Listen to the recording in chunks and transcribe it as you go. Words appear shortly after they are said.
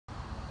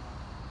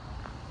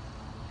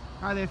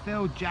Hi there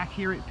Phil, Jack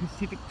here at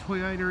Pacific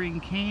Toyota in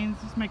Cairns.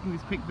 Just making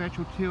this quick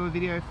virtual tour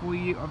video for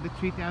you of the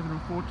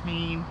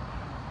 2014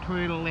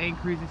 Toyota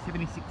Landcruiser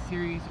 76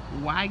 Series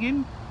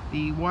Wagon,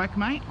 the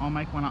Workmate. I'll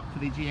make one up for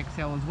the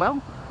GXL as well.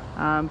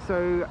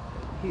 So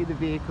here the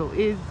vehicle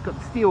is. It's got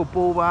the steel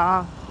bull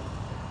bar,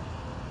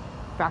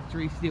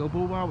 factory steel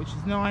bull bar, which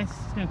is nice.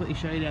 Just going to quickly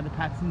show you down the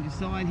passenger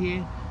side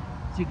here.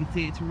 So you can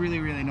see it's a really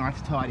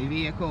nice tidy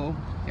vehicle.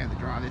 Down the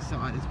driver's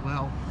side as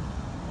well.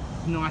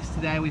 Nice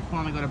today, we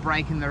finally got a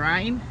break in the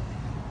rain.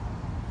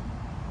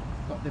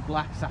 Got the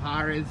black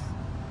Saharas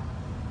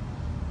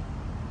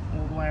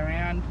all the way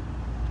around.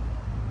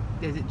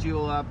 Desert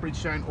Dual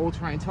Bridgestone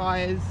all-terrain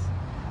tyres.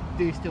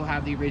 Do still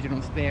have the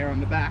original spare on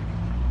the back.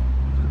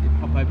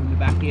 Just pop open the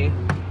back here.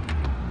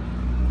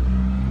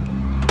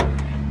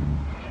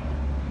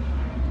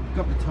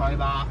 Got the tow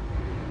bar.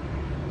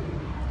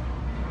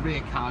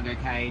 Rear cargo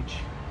cage.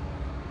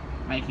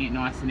 Making it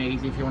nice and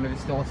easy if you wanted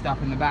to store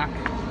stuff in the back.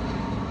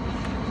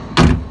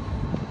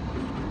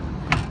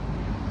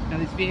 Now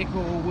this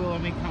vehicle will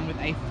only come with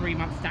a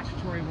 3-month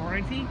statutory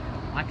warranty.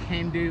 I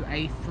can do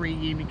a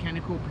 3-year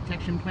mechanical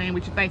protection plan,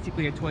 which is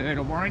basically a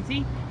Toyota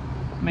warranty,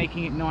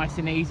 making it nice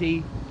and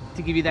easy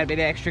to give you that bit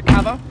of extra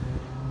cover.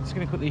 Just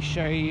going to quickly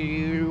show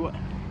you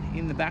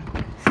in the back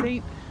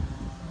seat.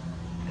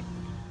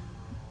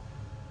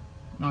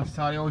 Nice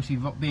tidy, obviously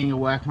being a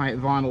Workmate,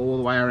 vinyl all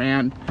the way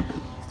around.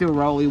 Still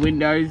rolly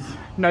windows,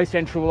 no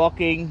central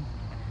locking,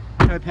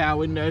 no power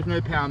windows, no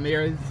power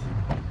mirrors.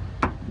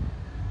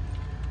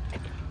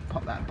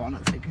 Pop that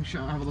bonnet so you can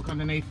have a look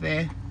underneath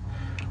there.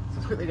 So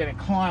it's quickly going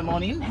to climb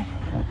on in,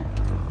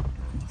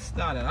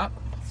 start it up.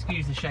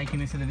 Excuse the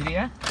shakiness of the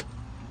video.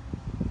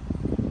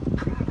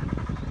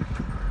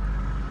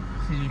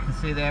 So as you can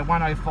see there,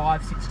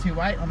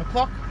 105,628 on the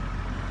clock.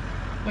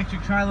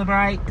 Electric trailer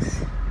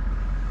brakes.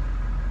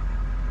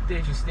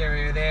 There's your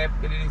stereo there,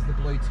 but it is the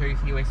Bluetooth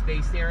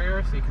USB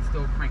stereo, so you can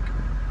still crank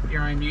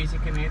your own music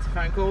and answer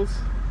phone calls.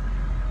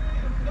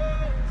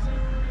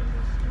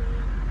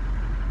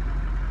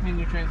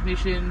 Manual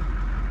transmission,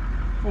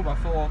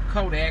 4x4,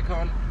 cold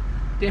aircon,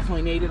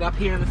 definitely needed up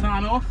here in the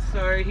sign off.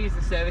 So here's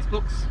the service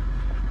books.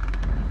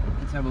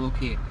 Let's have a look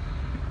here.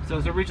 So it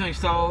was originally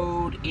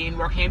sold in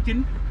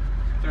Rockhampton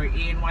through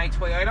Ian Way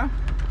Toyota.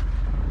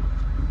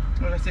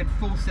 Like I said,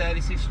 full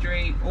service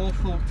history, all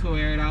full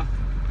Toyota,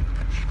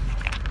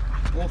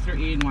 all through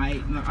Ian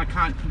Way. I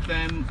can't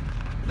confirm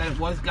that it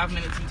was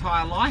government its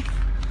entire life.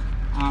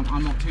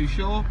 I'm not too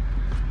sure.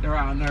 There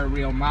are no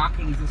real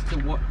markings as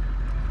to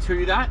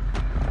that.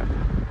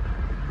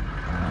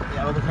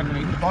 Yeah, we'll look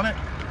underneath the bonnet.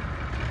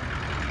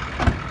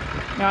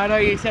 Now I know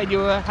you said you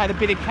had a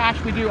bit of cash.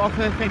 We do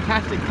offer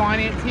fantastic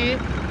finance here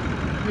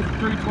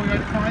through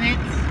Toyota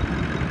Finance.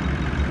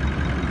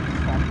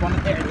 Oh,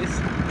 bonnet, there it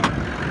is.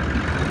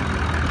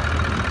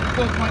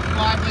 4.5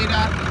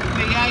 litre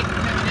V8,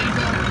 never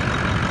diesel.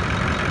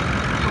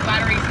 Your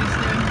battery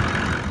system.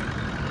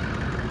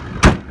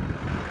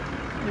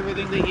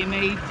 Everything that you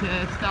need to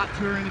start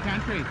touring the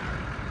country.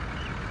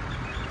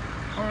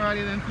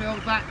 Alrighty then Phil,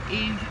 that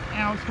is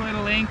our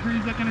Toyota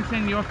Landcruiser. I'm going to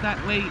send you off that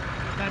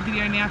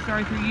video now,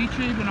 through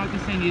YouTube, and I'll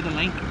just send you the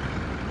link.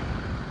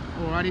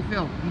 Alrighty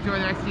Phil, enjoy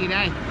the rest of your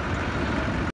day.